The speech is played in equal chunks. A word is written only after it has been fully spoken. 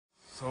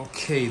It's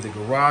okay, the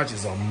garage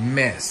is a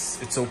mess.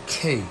 It's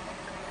okay.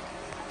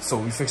 So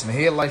we fixing the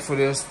headlight for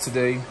this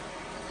today.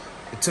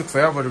 It took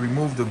forever to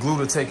remove the glue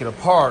to take it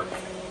apart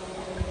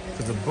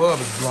because the bulb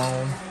is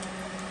blown.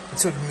 It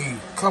took me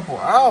a couple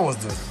hours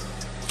to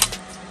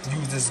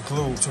use this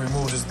glue, to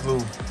remove this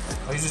glue.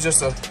 I used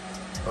just a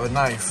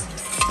knife,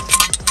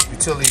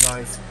 utility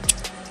knife,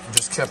 and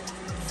just kept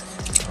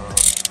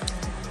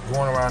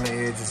going around the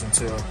edges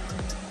until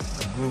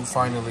the glue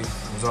finally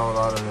was all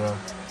out of there.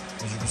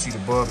 As you can see, the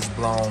bulb is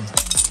blown.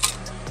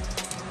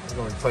 We're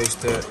gonna replace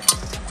that,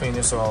 clean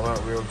this all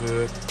up real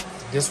good.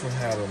 This one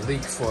had a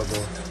leak for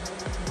the,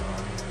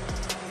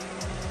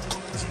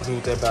 just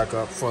glued that back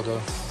up for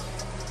the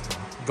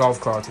golf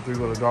cart, the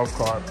three-wheeler golf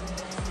cart.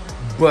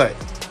 But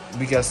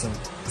we got some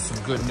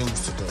good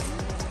news today.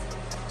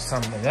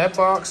 Something in that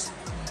box,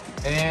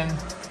 and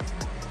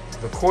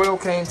the coil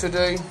came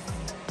today,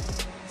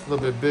 a little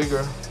bit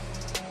bigger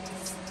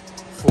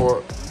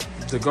for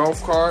the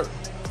golf cart.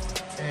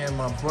 And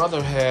my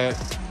brother had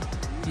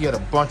a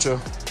bunch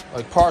of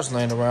like parts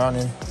laying around,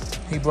 and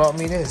he brought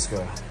me this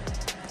guy,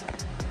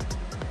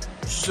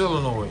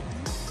 solenoid.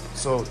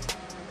 So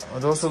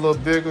those are a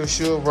little bigger,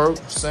 should work.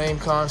 Same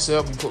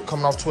concept. We put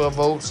coming off 12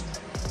 volts,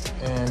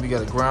 and we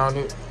got to ground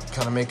it,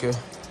 kind of make it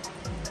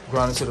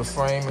ground it to the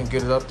frame and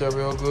get it up there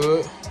real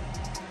good.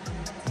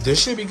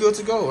 This should be good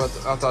to go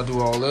after I do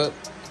all that.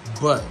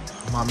 But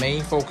my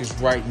main focus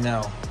right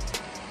now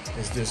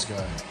is this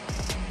guy.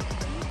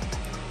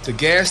 The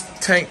gas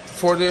tank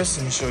for this,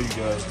 let me show you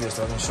guys this.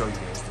 I didn't show you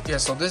guys. Yeah,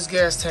 so this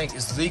gas tank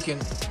is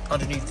leaking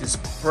underneath this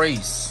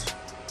brace,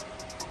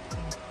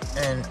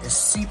 and it's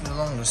seeping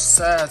along the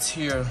sides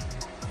here,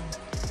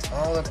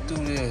 all up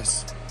through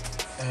this.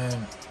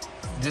 And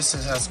this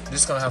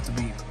gonna have to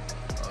be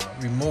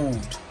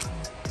removed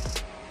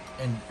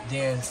and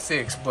then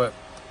fixed. But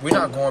we're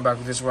not going back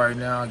with this right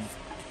now.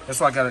 That's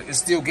why it's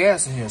still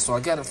gas in here, so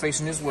I got it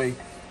facing this way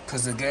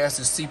because the gas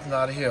is seeping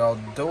out of here.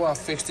 Although I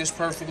fixed this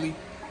perfectly,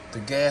 the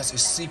gas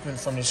is seeping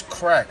from this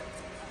crack,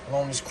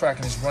 along this crack,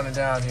 and it's running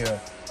down here.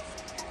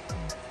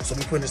 So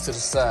we put this to the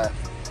side.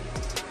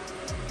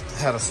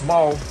 Had a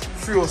small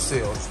fuel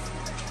cell,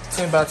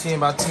 10 by 10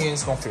 by 10.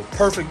 It's gonna fit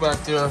perfect back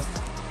there.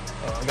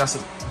 I got a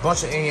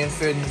bunch of AN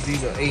fittings.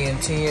 These are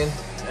AN10,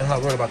 and I'm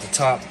not worried about the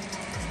top.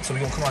 So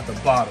we're gonna come out the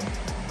bottom.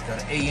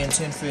 Got an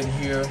AN10 fitting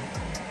here,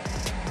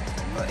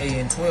 an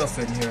AN12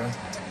 fitting here.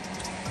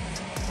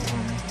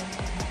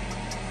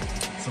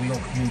 So we're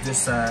gonna use this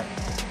side.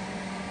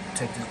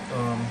 Take this,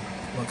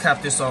 we'll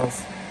cap this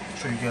off,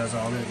 show you guys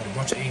all that. Got a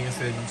bunch of AN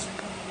fittings.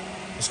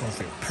 It's gonna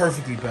fit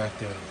perfectly back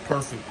there,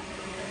 perfect.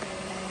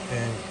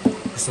 And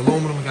it's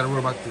aluminum. We gotta worry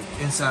about the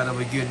inside of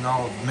it getting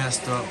all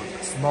messed up.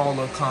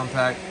 Smaller,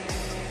 compact,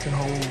 can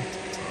hold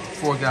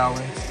 4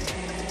 gallons.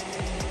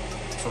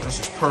 So this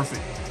is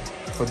perfect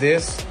for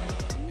this.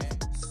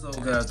 So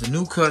guys, the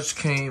new clutch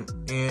came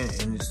in,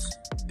 and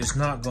it's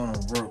not gonna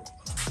work.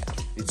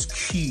 It's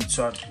keyed.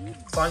 So I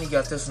finally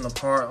got this one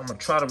apart. I'm gonna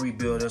try to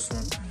rebuild this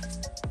one.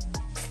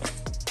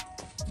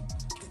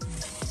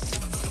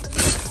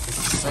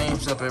 Same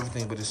stuff,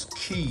 everything, but it's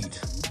keyed.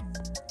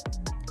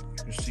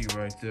 You can see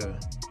right there.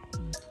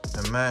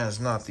 And mine's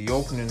not. The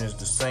opening is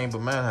the same, but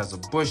mine has a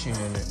bushing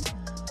in it.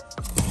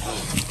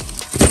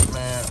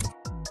 Man,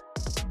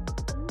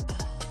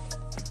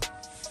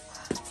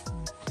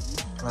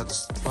 I'm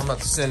about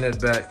to send that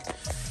back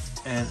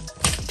and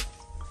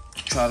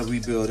try to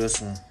rebuild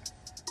this one.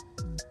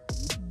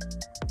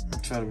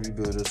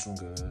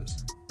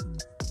 Guys.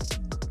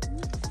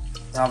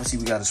 Obviously,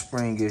 we got a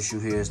spring issue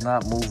here. It's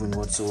not moving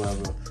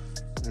whatsoever.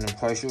 And I'm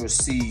quite sure it's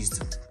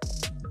seized.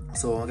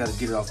 So I gotta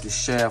get it off this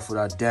shaft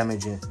without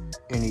damaging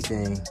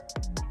anything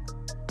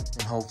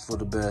and hope for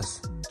the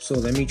best. So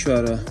let me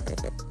try to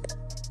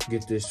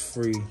get this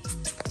free.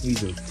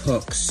 These are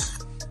pucks.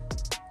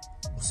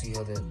 Let's see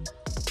how that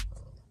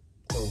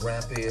little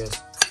ramp is.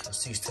 It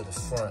seats to the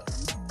front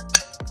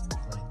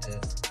like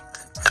that.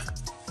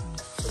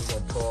 So we're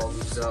gonna pull all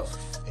these out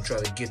and try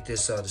to get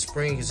this out. The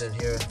spring is in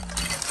here.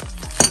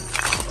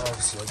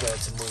 Obviously, I got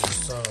to move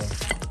some.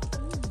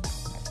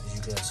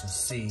 You guys can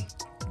see,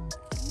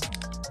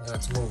 I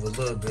got to move a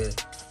little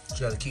bit. You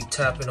got to keep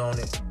tapping on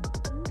it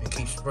and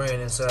keep spraying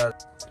inside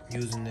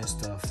using this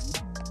stuff.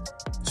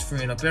 It's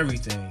freeing up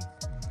everything.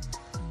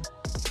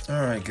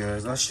 All right,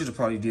 guys, I should have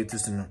probably did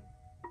this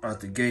out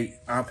the gate.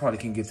 I probably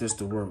can get this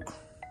to work.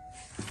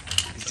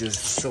 It's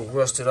just so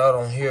rusted out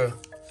on here.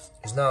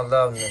 It's not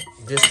allowing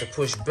this to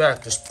push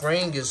back. The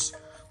spring is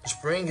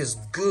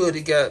good.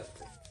 It got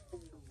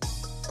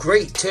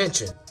great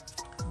tension,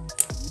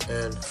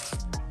 and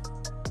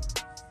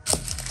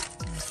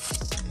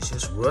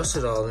just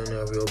rusted all in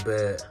there real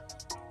bad.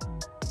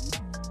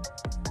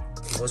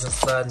 It wasn't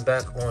sliding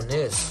back on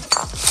this.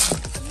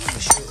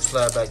 It should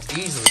slide back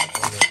easily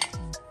on it.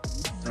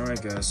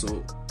 Alright guys,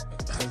 so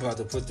I'm about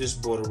to put this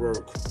board to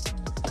work.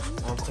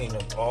 I'm cleaning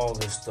up all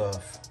this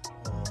stuff.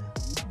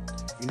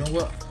 You know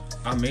what?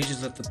 I may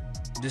just let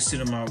this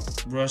sit in my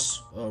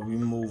rust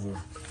remover.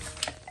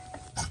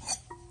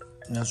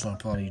 And that's what I'll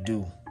probably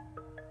do.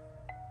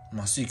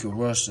 My secret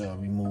rust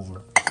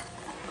remover.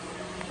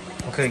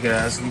 Okay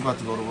guys, we about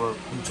to go to work.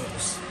 Let me turn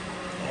this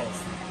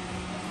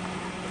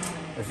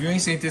off. If you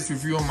ain't seen this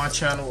review on my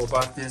channel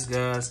about this,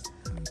 guys,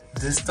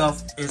 this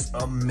stuff is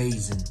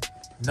amazing.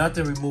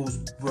 Nothing removes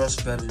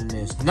rust better than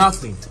this.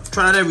 Nothing. I've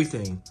tried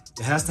everything.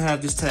 It has to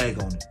have this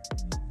tag on it.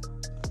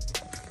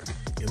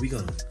 And we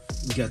got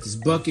this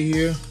bucket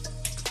here,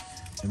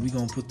 and we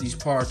gonna put these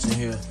parts in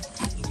here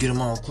and get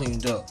them all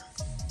cleaned up.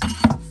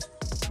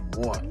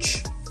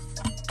 Watch.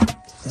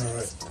 All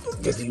right,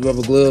 get these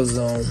rubber gloves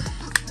on.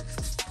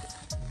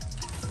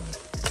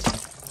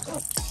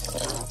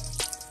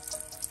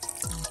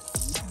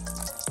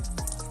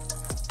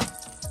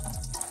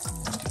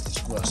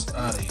 Rust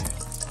out of here.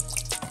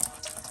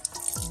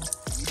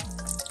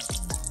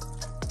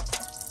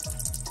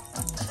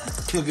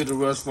 Look at the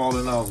rust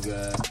falling off,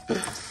 guys.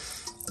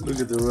 Look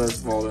at the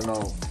rust falling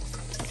off.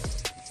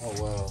 Oh,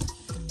 wow.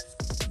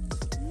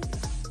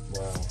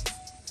 Wow.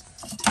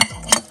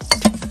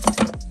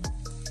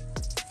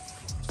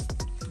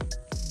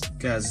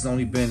 Guys, it's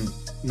only been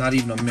not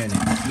even a minute.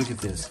 Look at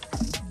this.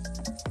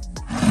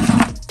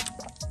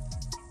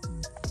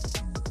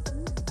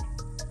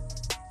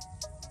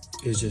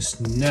 It's just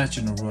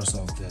snatching the rust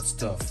off that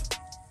stuff.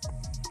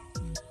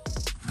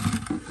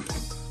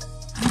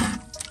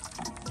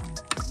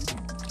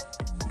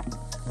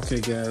 Okay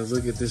guys,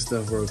 look at this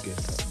stuff working.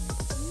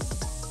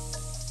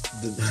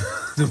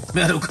 The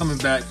metal coming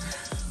back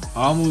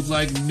almost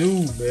like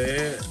new,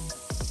 man.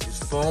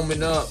 It's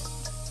foaming up.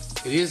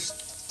 It is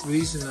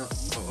releasing an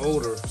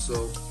odor,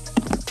 so.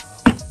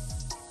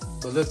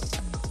 But look,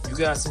 you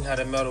guys seen how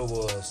the metal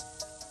was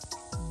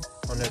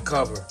on that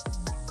cover.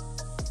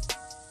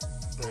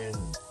 And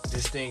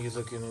this thing is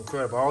looking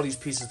incredible. All these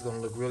pieces are gonna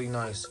look really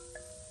nice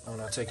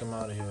when I take them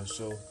out of here.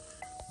 So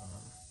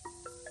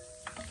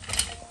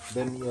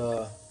let me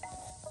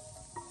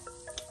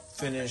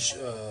finish.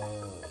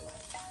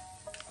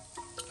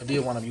 I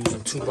did want to use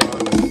them 2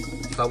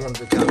 bottles. I wanted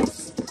to kind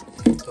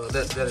of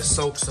that it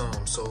soak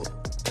some. So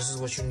this is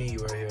what you need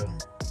right here.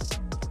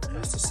 It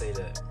has to say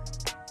that.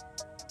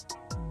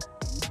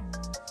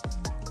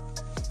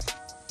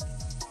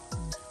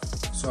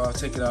 So I'll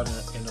take it out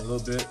in a little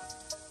bit.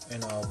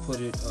 And I'll put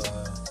it,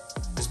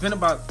 it's been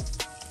about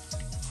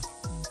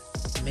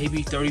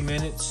maybe 30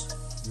 minutes,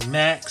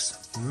 max,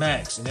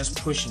 and that's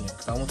pushing it,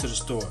 because I went to the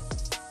store,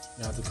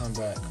 and I have to come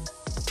back,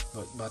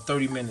 but about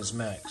 30 minutes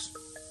max.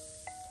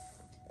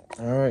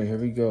 All right, here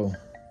we go.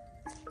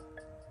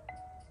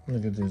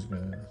 Look at this,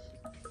 guys.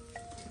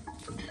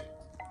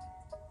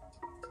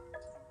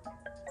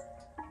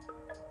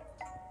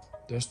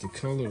 That's the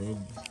color of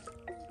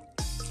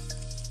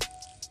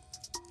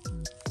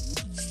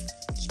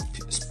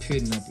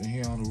pitting up in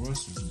here. All the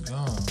rust is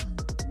gone.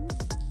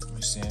 Let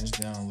me sand this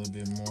down a little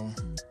bit more.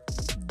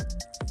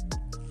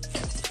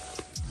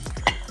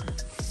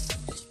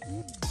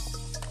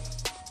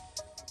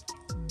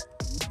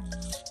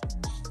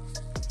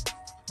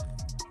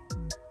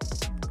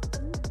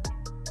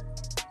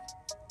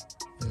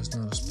 There's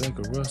not a speck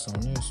of rust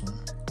on this one.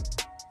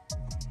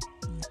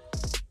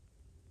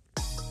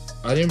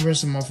 I didn't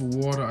rinse them off with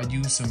water. I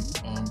used some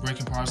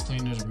breaking parts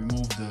cleaner to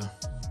remove the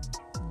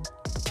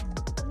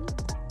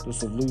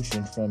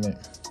solution from it.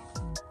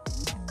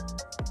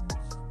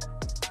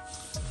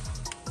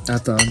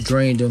 After I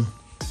drained them,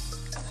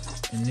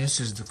 and this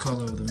is the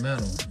color of the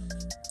metal.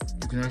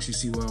 You can actually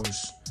see where I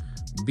was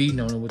beating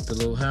on it with the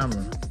little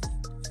hammer.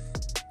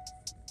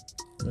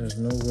 There's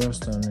no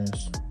rust on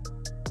this.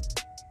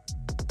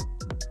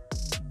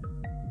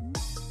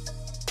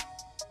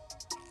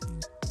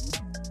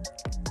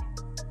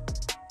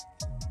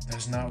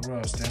 That's not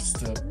rust. That's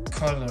the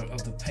color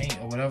of the paint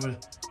or whatever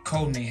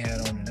coating they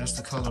had on it. That's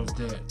the color of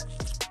that.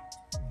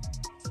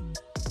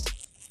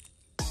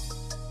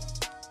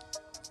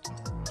 Oh,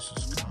 rust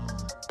is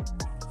gone.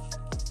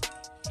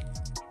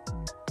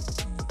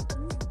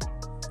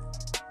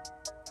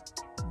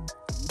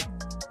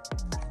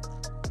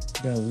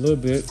 Got a little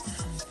bit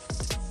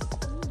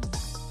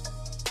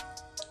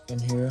in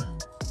here.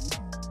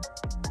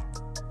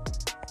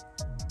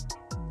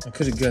 I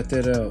could have got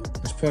that out.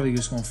 It's probably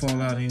just gonna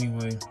fall out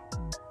anyway.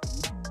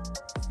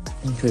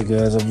 Okay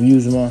guys, I've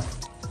used my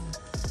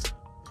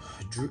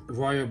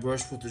wire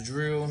brush with the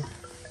drill.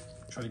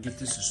 Try to get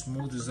this as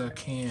smooth as I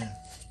can.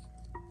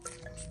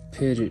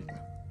 Pitted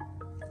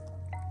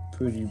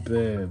pretty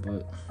bad,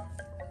 but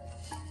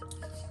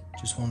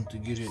just wanted to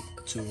get it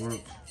to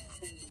work.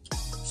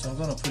 So I'm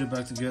gonna put it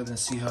back together and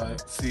see how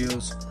it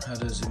feels. How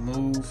does it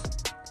move?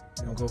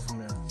 We're gonna go from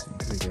there.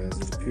 Okay guys,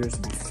 it appears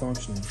to be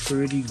functioning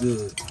pretty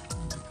good.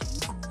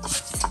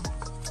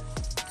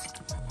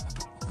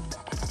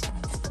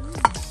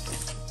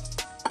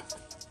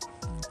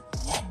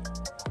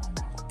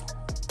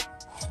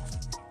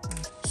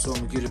 So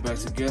I'm gonna get it back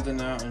together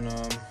now and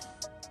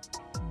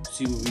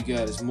see what we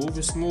got. It's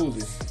moving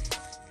smoothly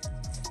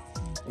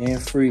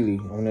and freely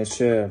on that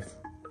shaft.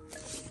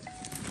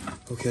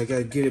 Okay, I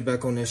gotta get it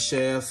back on that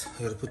shaft.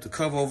 I gotta put the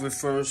cover over it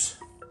first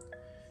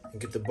and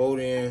get the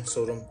bolt in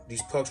so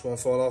these pucks won't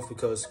fall off,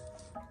 because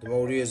the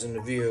motor is in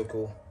the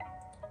vehicle,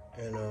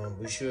 and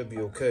we should be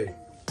okay.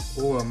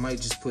 Or I might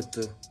just put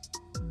the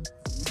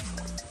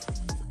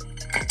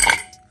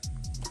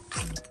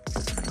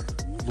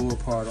Lower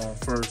part on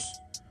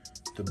first,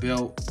 the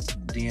belt,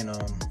 then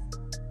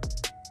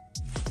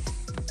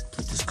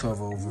put this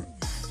cover over it.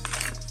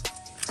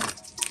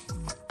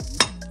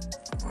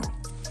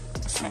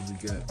 Let's see what we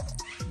got.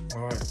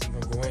 All right,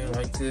 we're gonna go in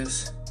like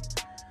this,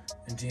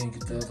 and then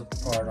get the other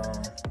part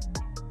on,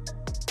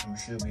 and we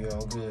should be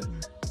all good.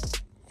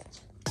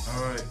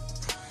 All right.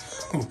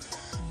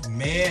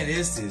 Man,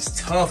 this is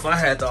tough. I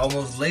had to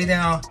almost lay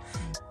down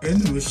in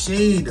the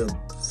machine to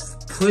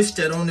push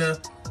that on there,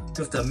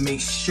 just to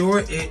make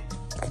sure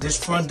this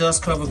front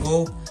dust cover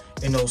go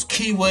in those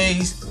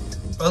keyways.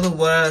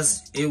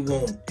 Otherwise, it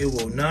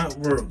will not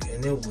work,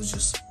 and it was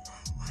just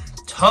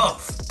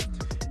tough.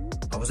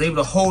 I was able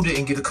to hold it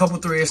and get a couple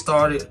threads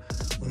started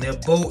on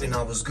that bolt, and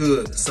I was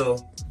good.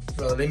 So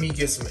let me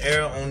get some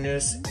air on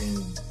this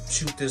and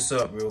shoot this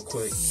up real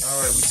quick.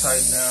 All right, we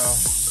tighten now.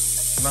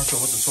 I'm not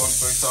sure what the torque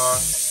specs are.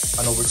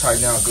 I know we're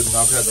tight now, good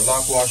enough. We have the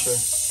lock washer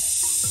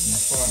in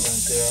the front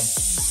right there.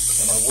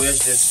 And I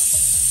wedged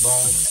this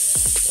long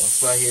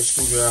flathead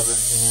screwdriver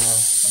in there,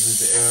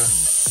 use the air.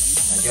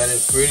 I got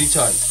it pretty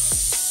tight.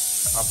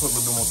 I'll put a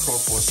little bit more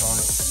torque force on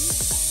it,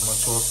 my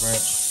torque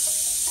wrench.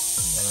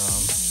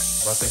 And,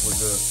 but I think we're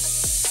good.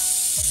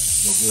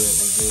 We're good,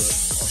 we're good.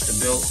 Watch the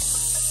belt,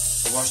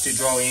 watch it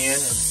draw in,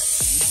 and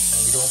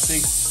we're gonna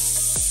see.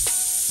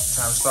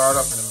 Time to start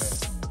up in a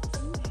minute.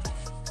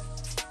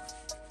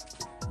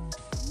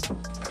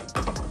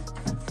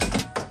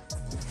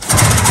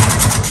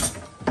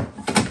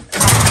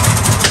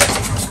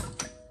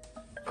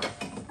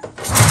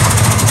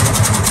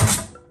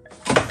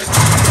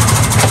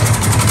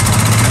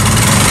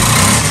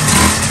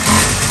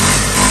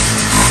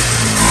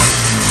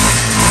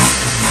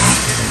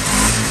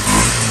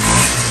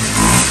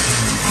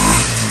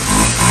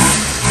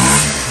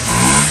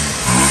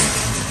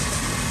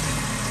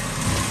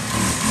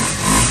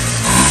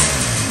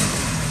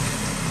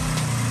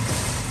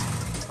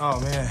 Oh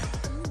man,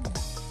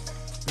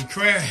 we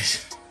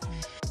crashed.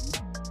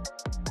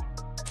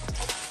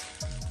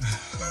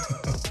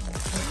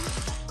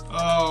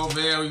 Oh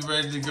man, we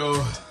ready to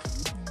go.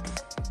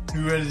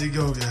 We ready to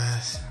go,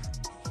 guys.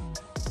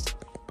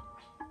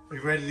 We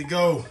ready to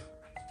go.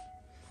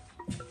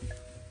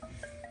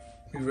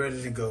 We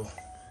ready to go.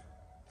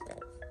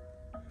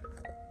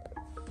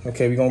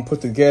 Okay, we're gonna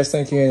put the gas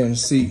tank in and the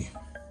seat.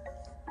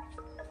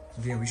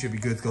 Again, we should be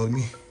good to go. Let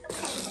me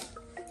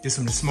get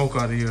some of the smoke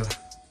out of here.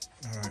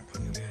 Alright,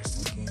 put the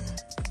gas tank in.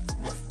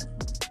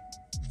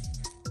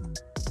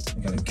 I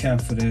got a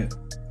cap for that.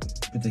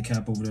 Put the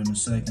cap over there in a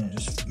second.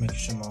 Just making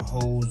sure my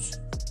hose,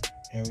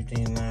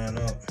 everything line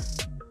up.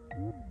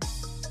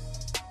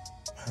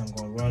 I'm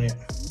gonna run it.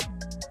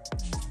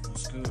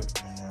 That's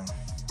good. And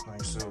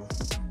like so.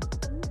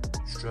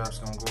 Straps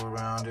gonna go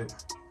around it.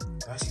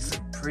 It actually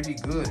fit pretty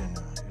good in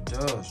there. It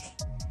does.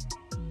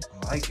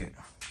 I like it.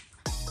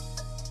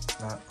 It's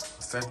not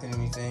affecting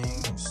anything.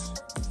 It's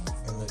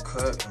in the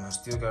cut, and I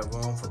still got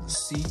room for the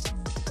seat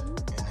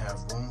and have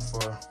room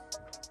for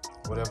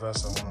whatever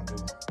else I want to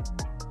do.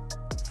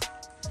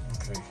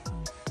 Okay.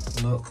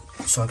 Look,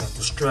 so I got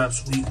the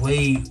straps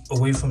way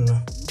away from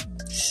the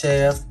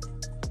shaft,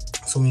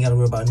 so we ain't gotta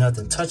worry about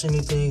nothing touching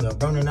anything or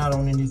burning out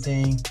on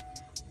anything.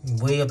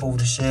 Way up over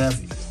the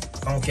shaft.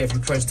 I don't care if you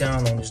press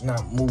down on it, it's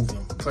not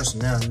moving. I'm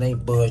pressing down, it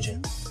ain't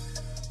budging.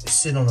 It's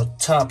sitting on the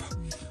top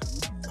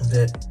of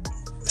that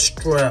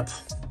strap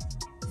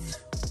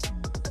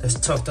that's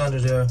tucked under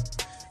there.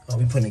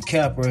 We putting a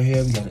cap right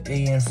here. We got an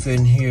AN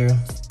fitting here.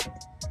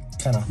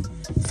 Kind of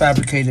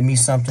fabricated me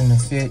something to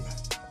fit.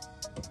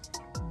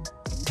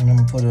 And I'm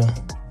gonna put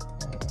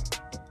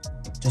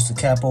just a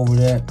cap over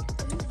that.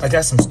 I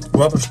got some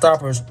rubber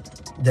stoppers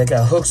that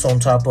got hooks on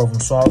top of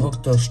them, so I'll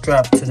hook the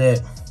strap to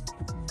that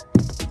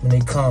when they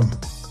come.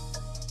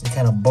 They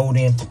kind of bolt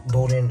in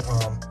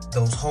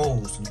those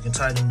holes, so you can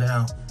tighten them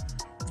down,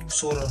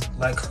 sort of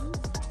like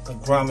a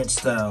grommet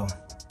style,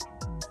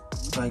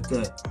 like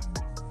that.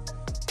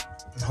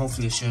 And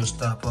hopefully it should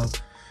stop up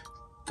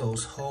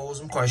those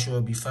holes. I'm quite sure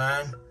it'll be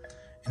fine.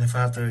 And if I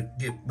have to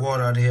get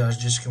water out of here, I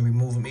just can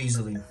remove them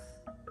easily.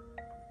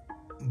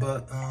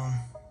 But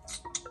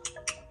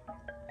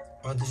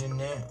other than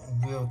that,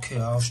 we're okay.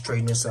 I'll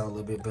straighten this out a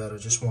little bit better.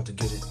 Just want to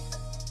get it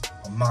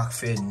a mock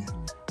fitting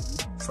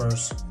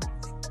first.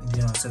 And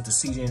then I'll set the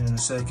seat in a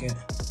second.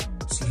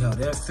 See how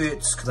that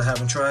fits, because I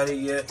haven't tried it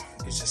yet.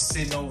 It's just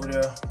sitting over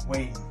there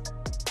waiting.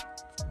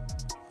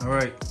 All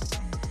right,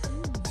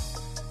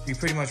 we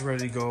pretty much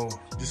ready to go.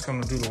 Just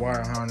gonna do the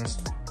wire harness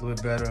a little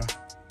bit better.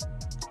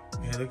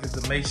 Yeah, look at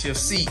the makeshift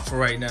seat for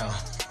right now.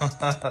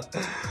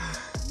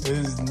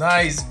 It's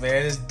nice,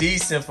 man. It's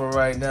decent for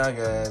right now,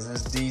 guys.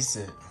 It's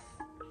decent.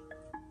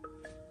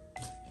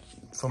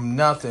 From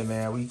nothing,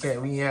 man. We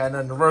had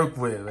nothing to work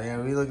with,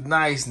 man. We look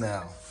nice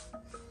now.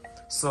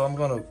 So I'm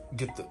gonna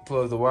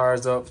plug the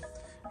wires up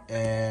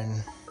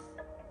and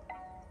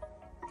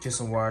get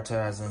some wire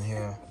ties in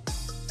here,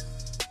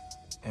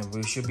 and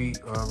we should be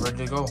ready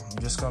to go. I'm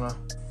just gonna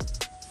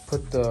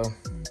put the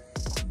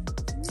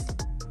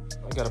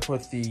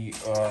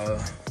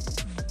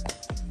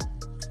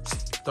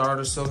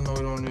starter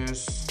solenoid on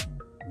this.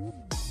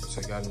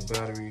 So I got a new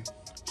battery.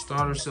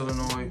 Starter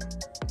solenoid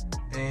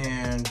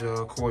and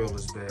coil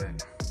is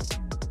bad.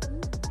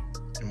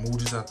 And move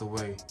this out the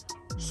way.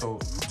 So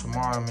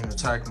tomorrow I'm in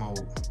attack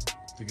mode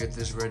to get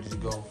this ready to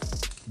go.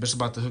 Just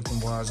about to hook them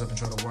wires up and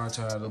try to wire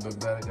tie it a little bit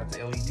better. Got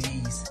the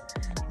LEDs.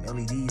 The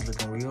LEDs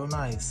looking real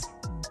nice.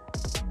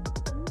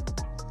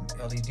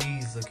 The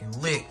LEDs looking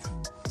lit.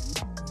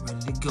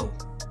 Ready to go.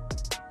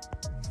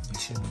 We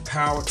should be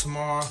powered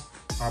tomorrow.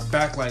 Our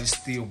backlight is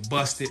still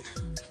busted.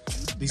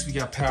 At least we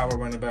got power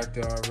running back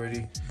there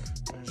already.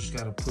 I just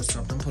gotta put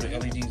something. Put an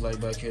LED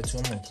light back here too.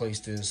 I'm gonna place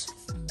this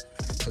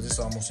because it's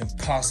almost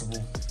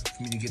impossible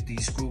for me to get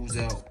these screws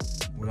out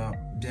without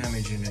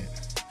damaging it.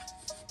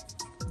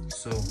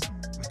 So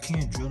I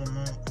can't drill them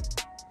out.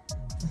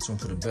 I'm just gonna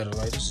put a better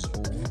light. This is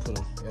old. I'm gonna put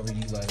an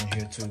LED light in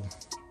here too.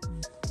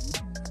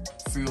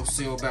 Fuel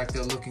cell back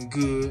there looking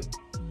good.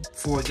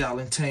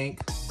 4-gallon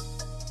tank.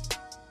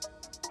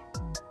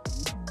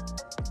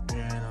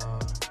 And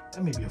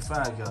that may be a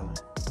 5-gallon.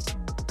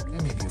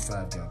 That may be a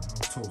 5-gallon. I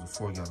was told it's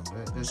a 4-gallon,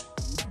 but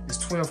it's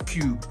 12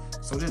 cube.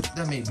 So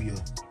that may be a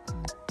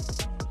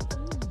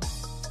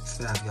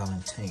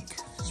 5-gallon tank.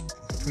 It's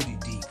pretty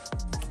deep.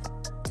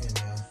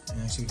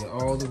 And so you got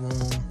all the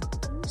room,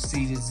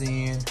 seat is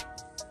in,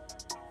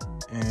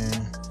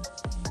 and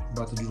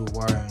about to do the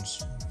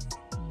wirings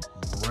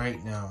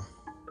right now.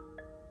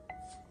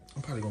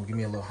 I'm probably gonna give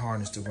me a little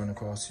harness to run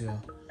across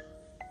here.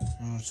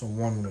 So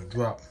one gonna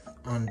drop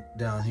on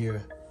down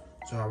here.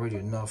 There's already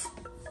enough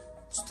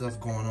stuff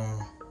going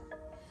on.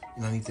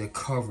 And I need that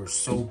cover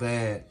so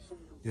bad.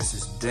 This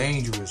is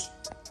dangerous.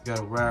 You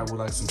gotta ride with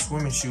like some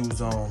swimming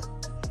shoes on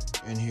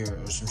in here,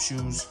 or some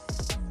shoes.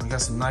 I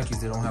got some Nikes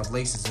that don't have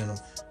laces in them,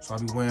 so I'll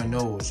be wearing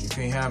those. You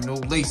can't have no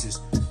laces.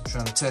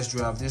 Trying to test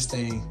drive this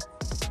thing,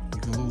 you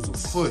can lose a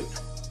foot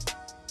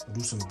or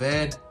do some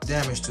bad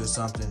damage to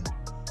something,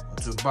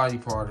 to a body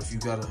part if you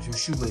got your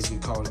shoelace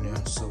get caught in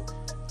there. So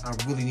I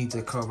really need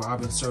that cover. I've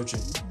been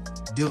searching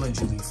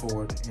diligently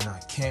for it and I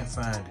can't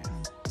find it.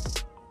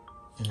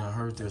 And I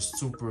heard they're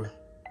super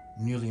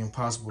nearly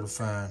impossible to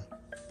find,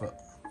 but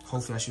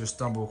hopefully I should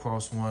stumble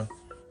across one.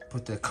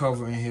 Put that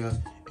cover in here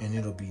and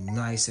it'll be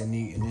nice and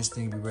neat and this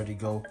thing will be ready to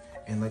go.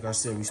 And like I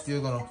said, we're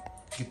still gonna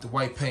get the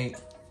white paint,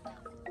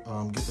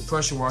 get the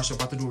pressure washer.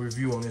 About to do a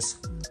review on this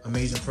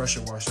amazing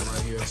pressure washer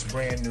right here. It's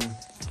brand new.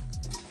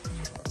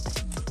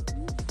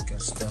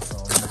 Got stuff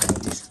on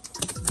it.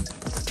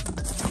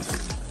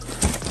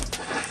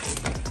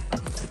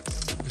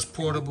 It's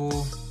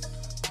portable.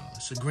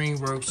 It's a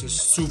Greenworks. It's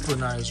super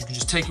nice. You can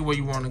just take it where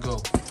you want to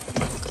go.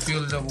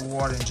 Fill it up with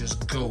water and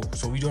just go.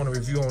 So we're doing a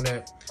review on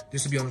that.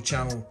 This will be on the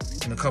channel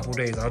in a couple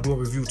days. I'll do a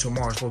review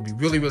tomorrow. It's supposed to be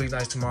really, really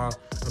nice tomorrow.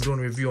 I'm doing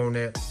a review on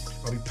that.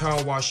 I'll be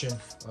power washing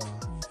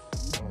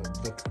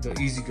the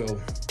Easy Go.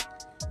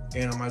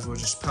 And I might as well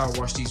just power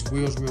wash these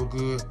wheels real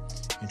good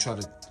and try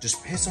to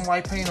just hit some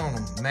white paint on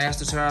them. Mask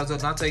the tires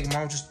up, not take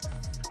them off, just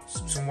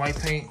some white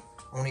paint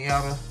on the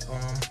outer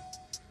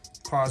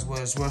parts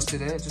where it's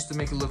rusted at, just to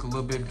make it look a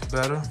little bit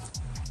better.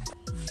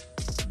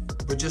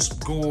 But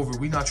just go over it.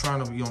 We're not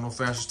trying to be on no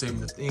fashion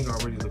statement. The thing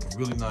already looking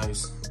really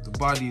nice. The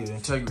body and the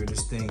integrity of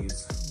this thing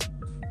is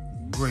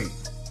great.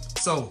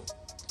 So,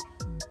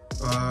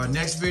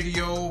 next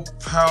video,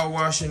 power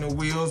washing the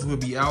wheels, will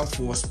be out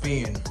for a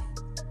spin.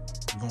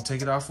 We're gonna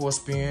take it out for a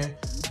spin.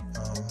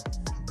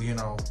 Then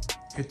I'll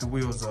hit the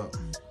wheels up.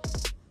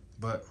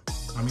 But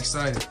I'm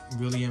excited,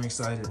 really am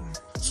excited.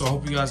 So I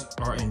hope you guys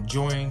are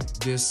enjoying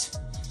this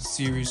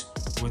series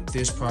with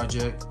this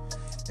project.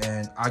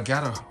 And I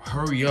gotta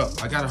hurry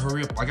up. I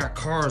got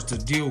cars to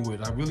deal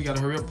with. I really gotta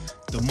hurry up.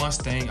 The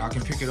Mustang, I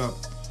can pick it up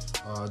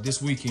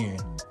this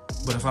weekend.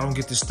 But if I don't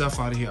get this stuff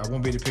out of here, I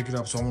won't be able to pick it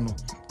up. So I want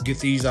to get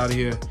these out of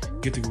here,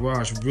 get the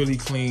garage really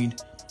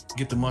cleaned,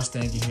 get the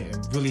Mustang in here,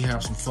 and really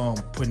have some fun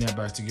putting that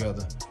back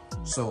together.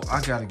 So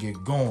I gotta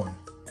get going.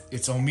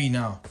 It's on me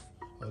now,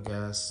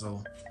 guys.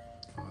 So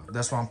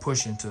that's why I'm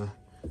pushing to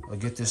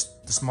get the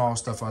small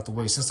stuff out the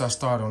way. Since I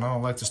started on, I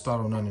don't like to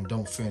start on nothing and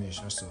don't finish.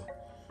 That's a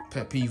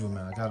pet peeve,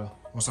 man.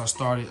 Once I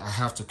started, I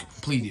have to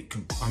complete it.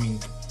 I mean,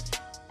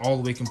 all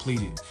the way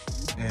completed.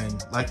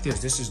 And like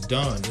this is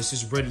done. This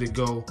is ready to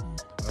go.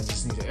 I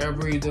just need an air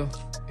breather,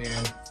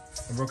 and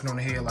I'm working on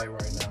the headlight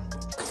right now.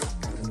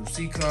 Got a new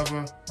seat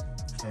cover,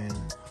 and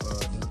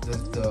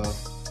the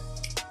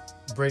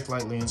brake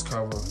light lens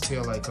cover,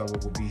 tail light cover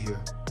will be here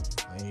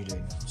any day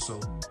now. So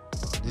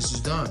this is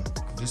done.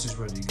 This is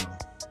ready to go.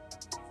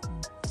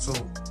 So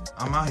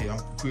I'm out here.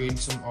 I'm creating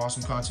some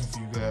awesome content for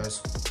you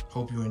guys.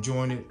 Hope you're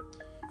enjoying it.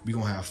 We're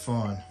gonna have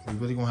fun. We're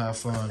really gonna have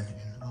fun.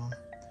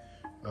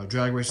 And,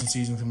 drag racing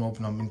season come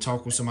open. I'm in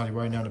talk with somebody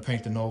right now to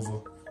paint the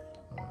Nova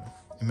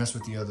and mess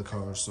with the other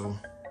cars. So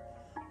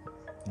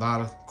a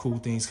lot of cool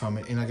things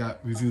coming. And I got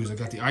reviews. I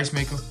got the ice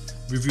maker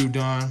review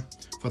done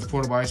for the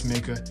portable ice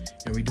maker,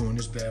 and we're doing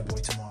this bad boy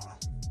tomorrow.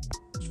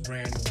 It's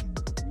brand new.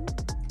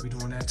 We're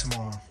doing that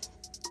tomorrow.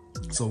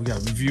 So we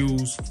got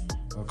reviews,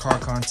 car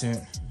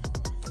content,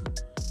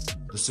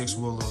 the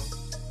 6-wheeler,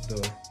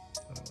 the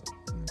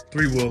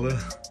 3-wheeler,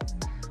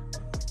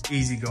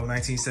 Easy Go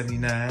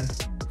 1979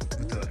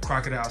 with the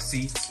crocodile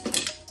seats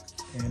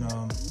and a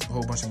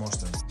whole bunch of more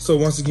stuff. So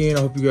once again,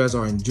 I hope you guys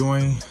are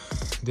enjoying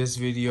this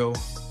video.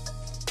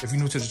 If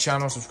you're new to the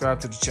channel, subscribe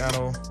to the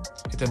channel.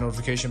 Hit that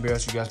notification bell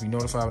so you guys be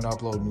notified when I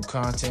upload new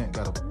content.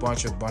 Got a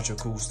bunch of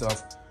cool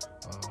stuff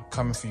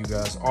coming for you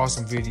guys.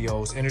 Awesome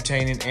videos,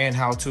 entertaining and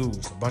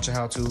how-tos. A bunch of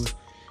how-tos,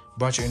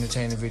 bunch of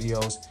entertaining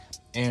videos,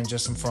 and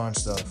just some fun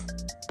stuff.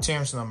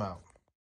 Terrence and I'm out.